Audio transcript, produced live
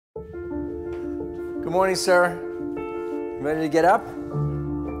Good morning, sir. Ready to get up?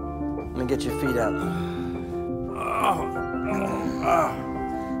 Let me get your feet up.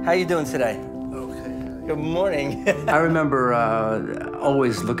 How you doing today? Okay. Good morning. I remember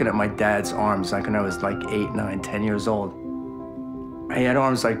always looking at my dad's arms, like when I was like 8, 9, 10 years old. He had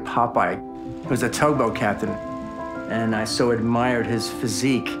arms like Popeye. He was a tugboat captain, and I so admired his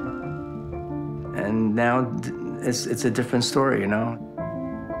physique. And now it's a different story, you know?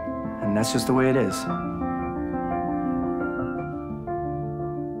 And that's just the way it is.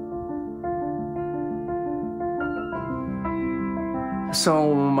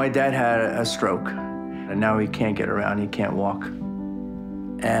 So my dad had a stroke, and now he can't get around, he can't walk.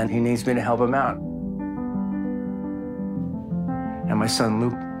 And he needs me to help him out. And my son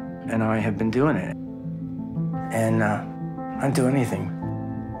Luke and I have been doing it. And I'd do anything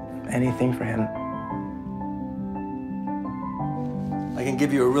for him. I can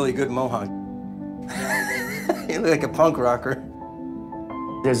give you a really good mohawk. You look like a punk rocker.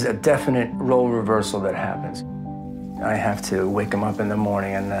 There's a definite role reversal that happens. I have to wake him up in the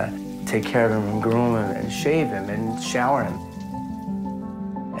morning and take care of him and groom him and shave him and shower him.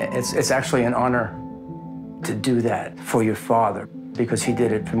 It's actually an honor to do that for your father, because he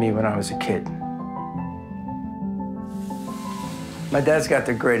did it for me when I was a kid. My dad's got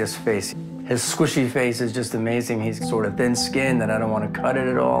the greatest face. His squishy face is just amazing. He's sort of thin-skinned, and I don't want to cut it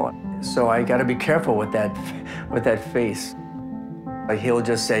at all. So I got to be careful with that face. Like, he'll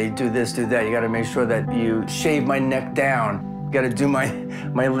just say, do this, do that. You got to make sure that you shave my neck down. You got to do my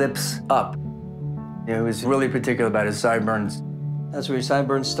lips up. You know, he was really particular about his sideburns. That's where your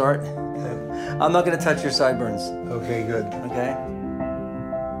sideburns start? Yeah. I'm not going to touch your sideburns. Okay, good. Okay?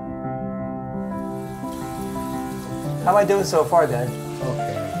 How am I doing so far, Dad? Okay.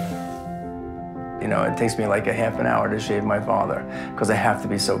 You know, it takes me like a half an hour to shave my father, because I have to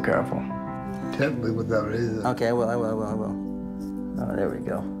be so careful. Can't live without it either. Okay, I will. Oh, there we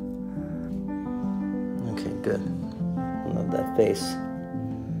go. Okay, good. I love that face.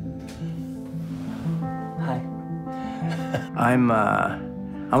 Hi. I'm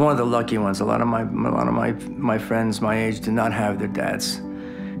one of the lucky ones. A lot of my friends my age did not have their dads,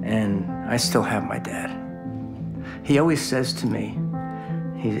 and I still have my dad. He always says to me,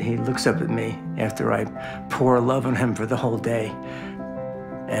 he looks up at me after I pour love on him for the whole day,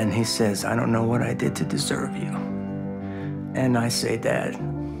 and he says, I don't know what I did to deserve you. And I say, Dad,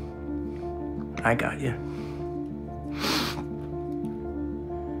 I got you.